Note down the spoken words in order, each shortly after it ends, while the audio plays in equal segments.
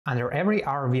Under every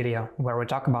our video where we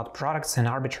talk about products in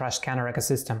ArbitrageScanner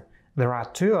ecosystem, there are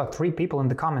 2 or 3 people in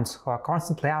the comments who are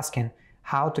constantly asking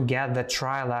how to get the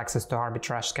trial access to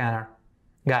ArbitrageScanner.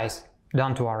 Guys,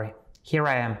 don't worry. Here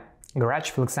I am,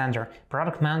 Garage Alexander,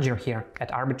 product manager here at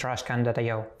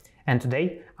ArbitrageScanner.io, and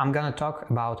today I'm gonna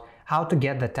talk about how to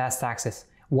get the test access,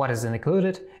 what is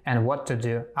included and what to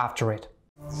do after it.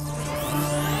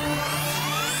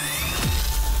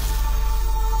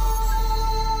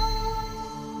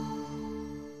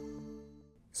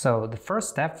 So the first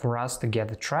step for us to get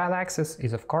the trial access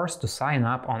is of course to sign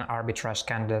up on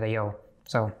ArbitrageScanner.io.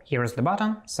 So here is the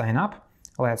button, sign up.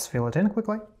 Let's fill it in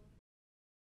quickly.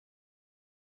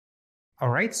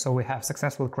 Alright, so we have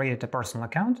successfully created a personal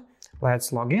account.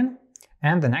 Let's log in.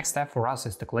 And the next step for us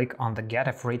is to click on the Get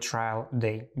a Free Trial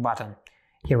Day button.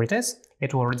 Here it is.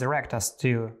 It will redirect us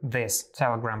to this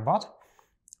Telegram bot.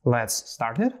 Let's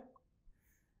start it.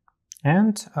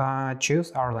 And choose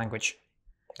our language.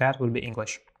 That will be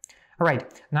English.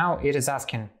 Alright, now it is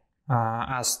asking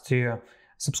us to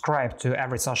subscribe to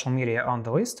every social media on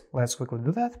the list. Let's quickly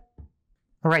do that.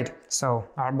 Alright, so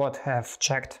our bot have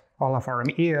checked all of our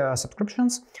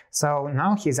subscriptions. So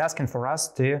now he's asking for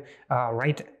us to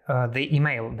write the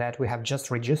email that we have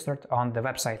just registered on the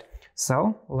website.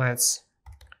 So let's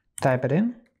type it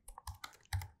in.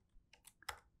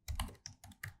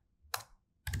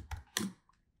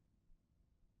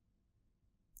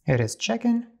 It is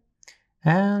checking.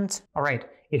 And alright,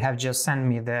 it have just sent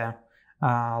me the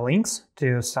links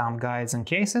to some guides and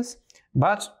cases.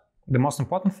 But the most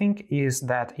important thing is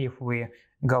that if we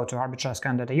go to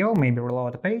ArbitrageScanner.io, maybe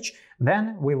reload the page,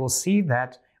 then we will see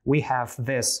that we have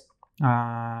this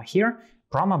here,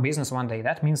 promo business 1 day.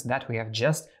 That means that we have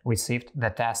just received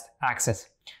the test access.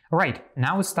 Alright,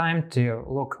 now it's time to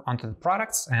look onto the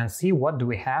products and see what do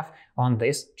we have on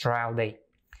this trial day.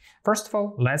 First of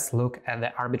all, let's look at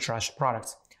the arbitrage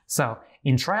products. So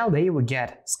in trial day we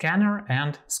get scanner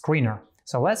and screener.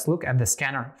 So let's look at the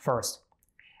scanner first.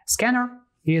 Scanner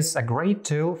is a great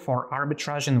tool for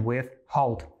arbitraging with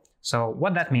hold. So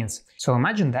what that means? So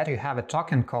imagine that you have a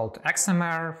token called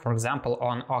XMR, for example,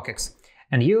 on OKX,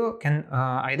 and you can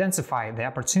identify the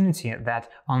opportunity that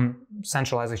on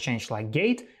centralized exchange like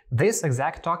Gate, this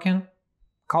exact token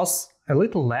costs a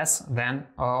little less than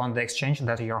on the exchange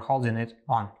that you're holding it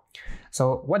on.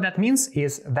 So what that means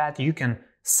is that you can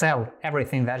sell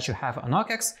everything that you have on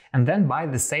OKX and then buy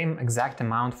the same exact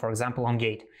amount, for example, on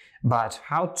Gate. But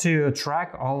how to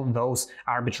track all those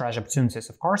arbitrage opportunities?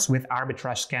 Of course, with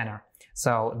ArbitrageScanner.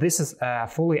 So this is a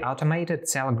fully automated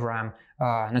Telegram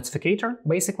notificator,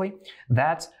 basically,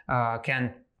 that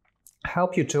can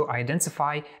help you to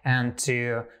identify and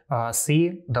to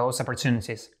see those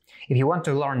opportunities. If you want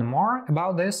to learn more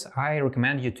about this, I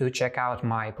recommend you to check out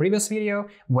my previous video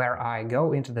where I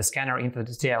go into the scanner into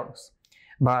the details.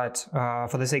 But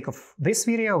for the sake of this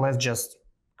video, let's just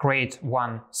create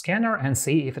one scanner and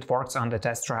see if it works on the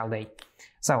test trial day.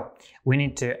 So we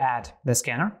need to add the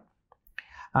scanner.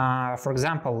 For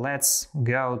example, let's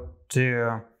go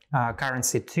to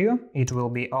currency 2. It will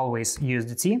be always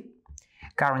USDT.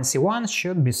 Currency 1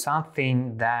 should be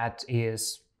something that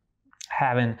is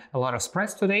having a lot of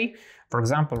spreads today. For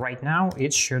example, right now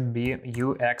it should be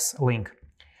UX link.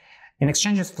 In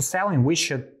exchanges for selling, we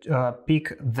should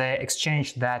pick the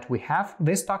exchange that we have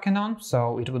this token on,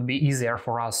 so it would be easier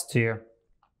for us to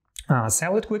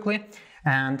sell it quickly.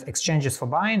 And exchanges for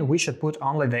buying, we should put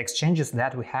only the exchanges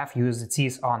that we have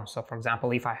USDTs on. So for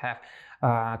example, if I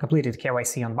have completed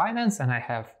KYC on Binance and I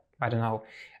have, I don't know,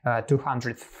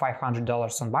 $200,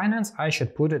 $500 on Binance, I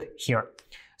should put it here.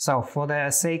 So for the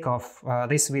sake of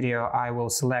this video, I will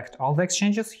select all the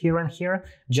exchanges here and here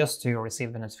just to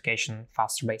receive the notification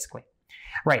faster, basically.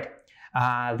 Right,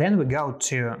 then we go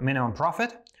to minimum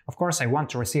profit. Of course, I want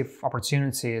to receive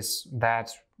opportunities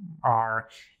that are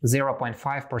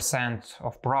 0.5%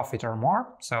 of profit or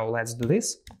more. So let's do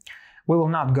this. We will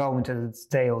not go into the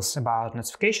details about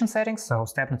notification settings, so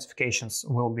step notifications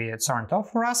will be turned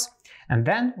off for us. And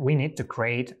then we need to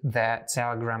create the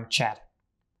Telegram chat.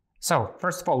 So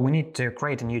first of all, we need to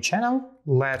create a new channel.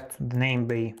 Let the name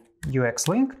be UX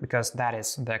link, because that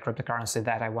is the cryptocurrency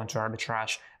that I want to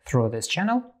arbitrage through this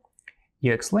channel.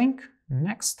 UX link,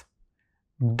 next,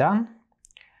 done.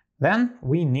 Then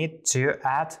we need to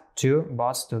add 2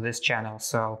 bots to this channel.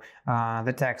 So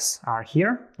the tags are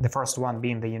here. The first one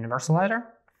being the universal letter.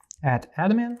 Add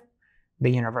admin, the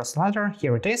universal letter,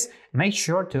 here it is. Make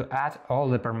sure to add all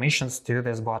the permissions to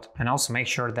this bot, and also make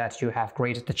sure that you have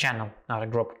created the channel, not a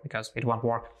group, because it won't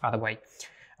work other way.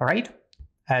 All right.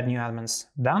 Add new admins,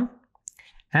 done.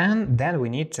 And then we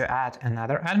need to add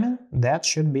another admin. That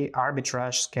should be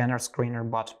ArbitrageScanner screener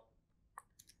bot.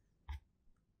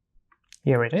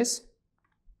 Here it is.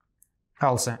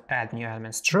 Also add new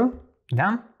admins true.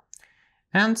 Done.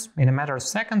 And in a matter of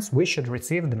seconds, we should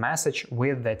receive the message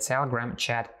with the Telegram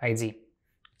chat ID.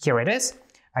 Here it is.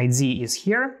 ID is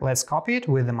here. Let's copy it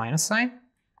with the minus sign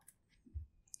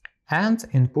and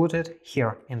input it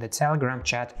here in the Telegram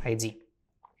chat ID.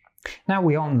 Now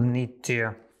we only need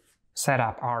to set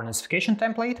up our notification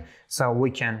template, so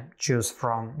we can choose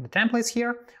from the templates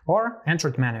here or enter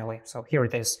it manually. So here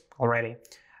it is already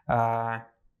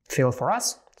filled for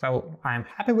us. So I'm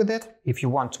happy with it. If you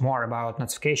want more about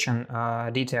notification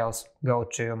details, go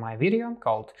to my video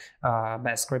called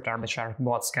Best Script Arbitrage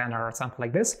Bot Scanner or something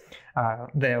like this.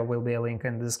 There will be a link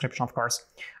in the description, of course.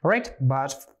 All right,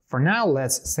 but for now,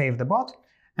 let's save the bot,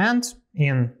 and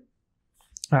in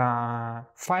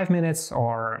 5 minutes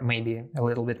or maybe a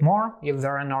little bit more, if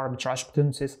there are no arbitrage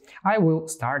opportunities, I will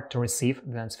start to receive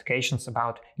the notifications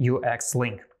about UX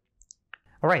link.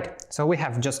 Alright, so we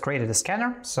have just created a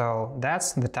scanner, so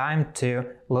that's the time to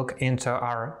look into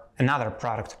our another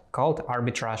product called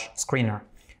Arbitrage Screener.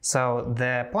 So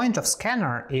the point of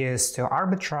scanner is to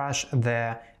arbitrage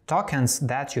the tokens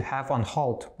that you have on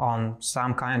hold on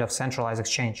some kind of centralized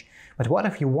exchange. But what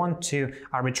if you want to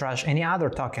arbitrage any other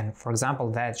token, for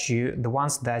example, the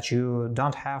ones that you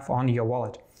don't have on your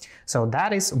wallet? So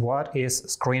that is what is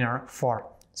Screener for.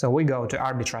 So we go to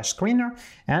Arbitrage Screener,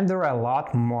 and there are a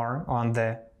lot more on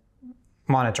the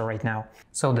monitor right now.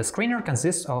 So the screener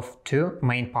consists of two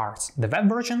main parts: the web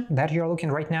version that you're looking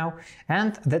right now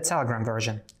and the Telegram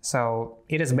version. So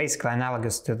it is basically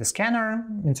analogous to the scanner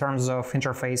in terms of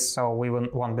interface, so we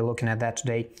won't be looking at that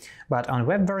today. But on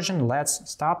web version, let's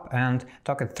stop and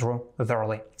talk it through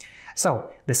thoroughly.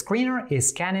 So the screener is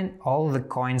scanning all the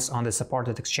coins on the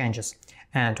supported exchanges.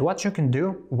 And what you can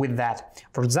do with that.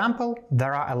 For example,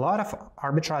 there are a lot of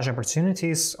arbitrage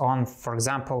opportunities on, for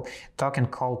example, token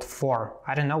called 4.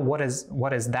 I don't know what is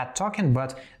that token,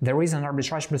 but there is an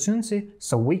arbitrage opportunity,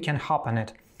 so we can hop on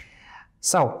it.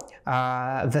 So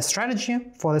the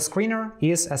strategy for the screener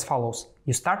is as follows.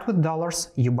 You start with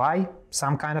dollars, you buy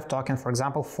some kind of token, for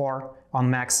example, 4 on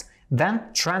max,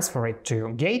 then transfer it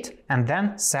to Gate and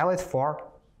then sell it for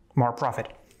more profit.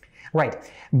 Right,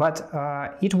 but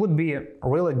it would be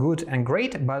really good and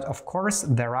great, but of course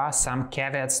there are some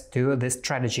caveats to this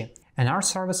strategy. And our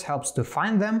service helps to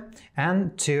find them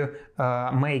and to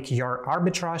make your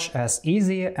arbitrage as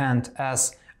easy and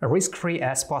as risk-free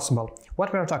as possible.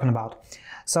 What we're talking about.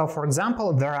 So, for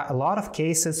example, there are a lot of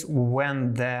cases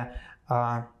when the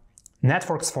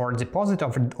networks for deposit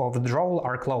or withdrawal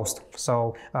are closed.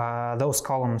 So those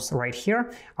columns right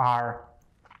here are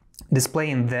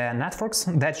displaying the networks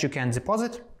that you can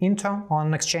deposit into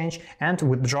on exchange and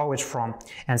withdraw it from.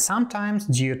 And sometimes,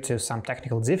 due to some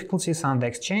technical difficulties on the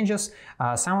exchanges,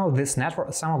 some of these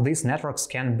networks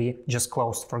can be just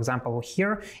closed. For example,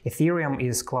 here Ethereum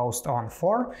is closed on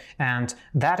 4, and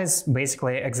that is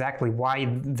basically exactly why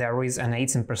there is an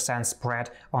 18% spread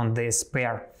on this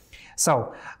pair.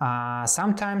 So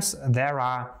sometimes there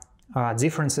are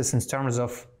differences in terms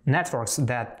of networks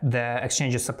that the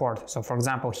exchanges support. So, for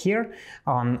example, here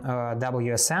on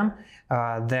WSM,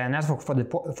 the network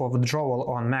for withdrawal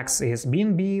on Max is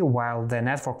BNB, while the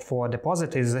network for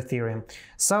deposit is Ethereum.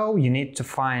 So you need to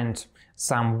find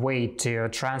some way to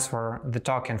transfer the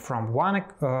token from one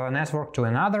network to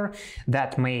another.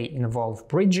 That may involve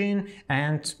bridging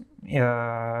and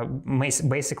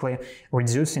basically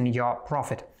reducing your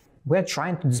profit. We're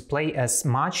trying to display as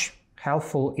much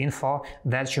helpful info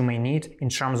that you may need in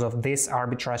terms of this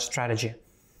arbitrage strategy.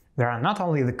 There are not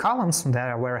only the columns that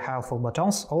are very helpful, but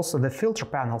also the filter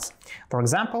panels. For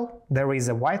example, there is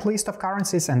a white list of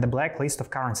currencies and the black list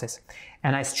of currencies.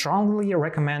 And I strongly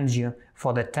recommend you,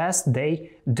 for the test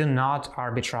day, do not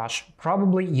arbitrage.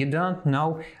 Probably you don't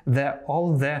know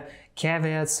all the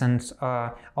caveats and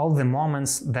all the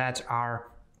moments that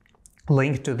are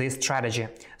linked to this strategy.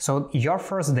 So your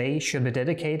first day should be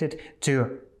dedicated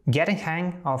to getting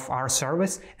hang of our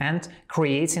service and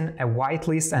creating a white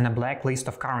list and a black list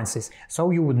of currencies. So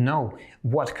you would know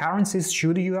what currencies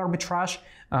should you arbitrage,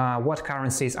 what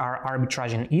currencies are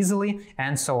arbitraging easily,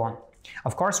 and so on.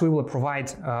 Of course, we will provide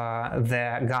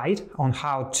the guide on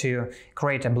how to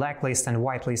create a black list and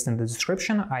white list in the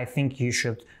description. I think you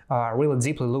should really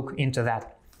deeply look into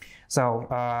that. So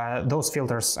those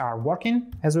filters are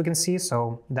working, as we can see.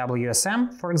 So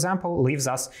WSM, for example, leaves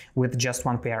us with just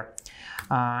one pair.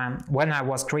 When I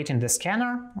was creating the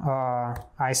scanner,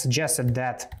 I suggested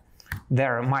that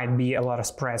there might be a lot of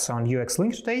spreads on UX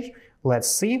link today. Let's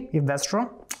see if that's true.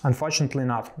 Unfortunately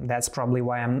not. That's probably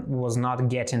why I was not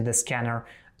getting the scanner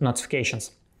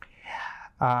notifications.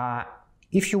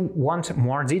 If you want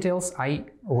more details, I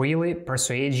really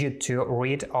persuade you to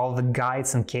read all the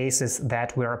guides and cases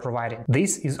that we are providing.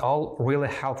 This is all really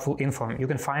helpful info. You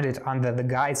can find it under the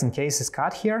guides and cases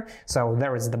cut here. So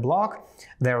there is the blog,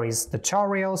 there is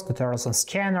tutorials on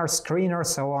scanners, screeners,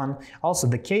 so on, also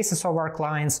the cases of our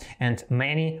clients and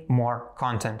many more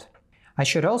content. I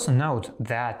should also note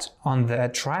that on the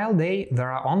trial day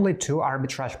there are only 2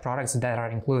 arbitrage products that are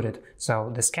included,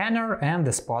 so the scanner and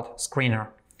the spot screener.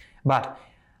 But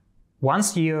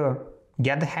once you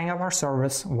get the hang of our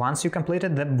service, once you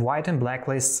completed the white and black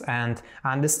lists and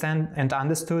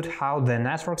understood how the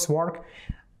networks work,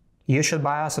 you should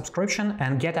buy a subscription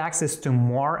and get access to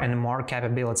more and more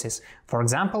capabilities. For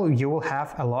example, you will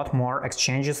have a lot more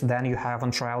exchanges than you have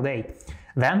on trial day.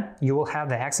 Then you will have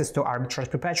the access to Arbitrage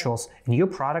Perpetuals, a new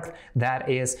product that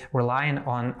is relying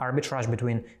on arbitrage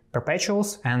between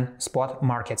perpetuals and spot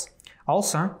markets.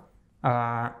 Also,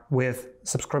 with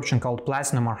subscription called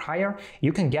Platinum or higher,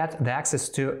 you can get the access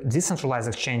to decentralized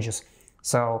exchanges.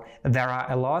 So there are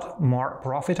a lot more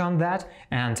profit on that,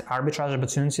 and arbitrage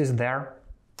opportunities there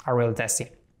are really tasty.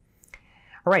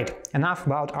 Alright, enough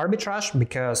about arbitrage,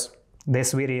 because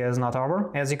this video is not over,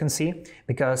 as you can see,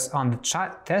 because on the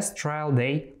test trial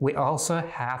day we also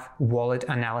have wallet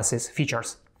analysis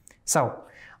features. So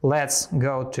let's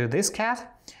go to this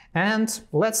cat and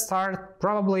let's start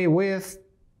probably with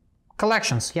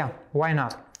collections. Yeah, why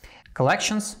not?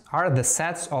 Collections are the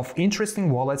sets of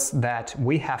interesting wallets that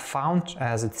we have found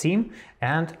as a team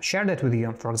and shared it with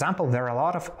you. For example, there are a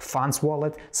lot of funds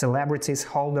wallet, celebrities,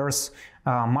 holders,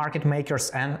 market makers,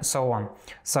 and so on.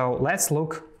 So let's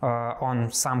look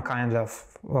on some kind of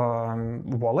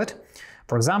wallet.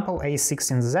 For example,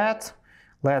 A16Z.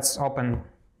 Let's open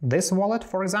this wallet,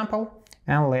 for example,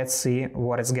 and let's see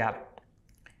what it's got.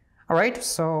 Alright,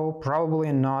 so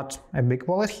probably not a big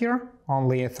wallet here,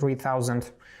 only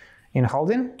 3,000 in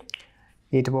holding.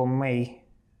 It will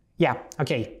yeah,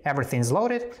 okay, everything's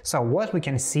loaded. So what we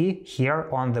can see here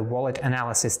on the wallet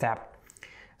analysis tab.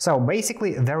 So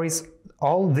basically there is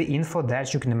all the info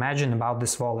that you can imagine about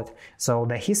this wallet. So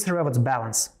the history of its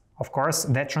balance, of course,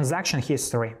 the transaction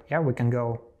history. Yeah, we can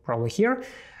go probably here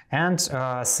and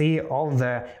see all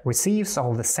the receives,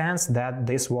 all the sends that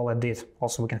this wallet did.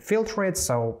 Also we can filter it,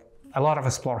 so a lot to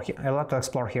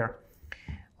explore here.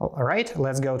 All right,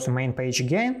 let's go to main page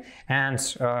again, and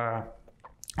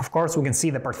of course we can see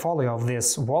the portfolio of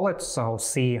this wallet, so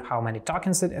see how many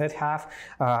tokens it have,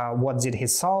 what did he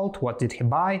sold, what did he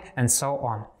buy, and so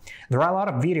on. There are a lot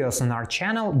of videos on our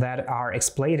channel that are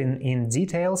explaining in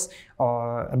details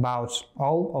about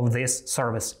all of this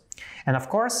service. And of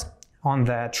course, on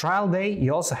the trial day,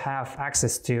 you also have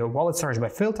access to wallet search by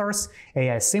filters,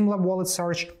 AI similar wallet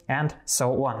search, and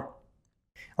so on.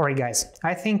 Alright guys,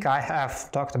 I think I have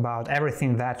talked about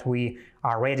everything that we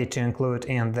are ready to include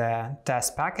in the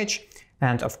test package,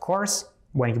 and of course,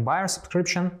 when you buy our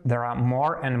subscription, there are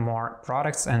more and more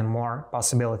products and more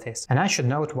possibilities. And I should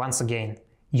note once again,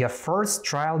 your first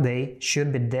trial day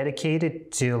should be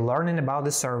dedicated to learning about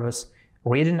the service,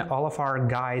 reading all of our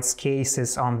guides,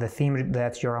 cases on the theme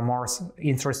that you are more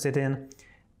interested in,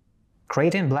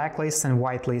 creating blacklists and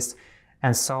whitelists,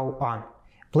 and so on.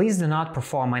 Please do not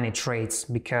perform any trades,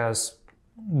 because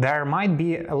there might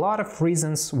be a lot of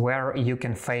reasons where you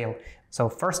can fail. So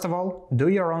first of all, do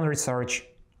your own research,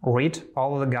 read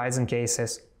all of the guides and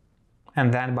cases,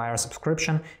 and then buy our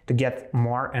subscription to get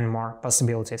more and more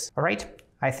possibilities. Alright,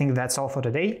 I think that's all for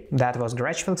today. That was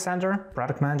Greg Alexander,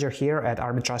 product manager here at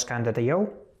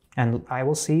ArbitrageScanner.io, and I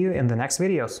will see you in the next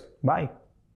videos. Bye!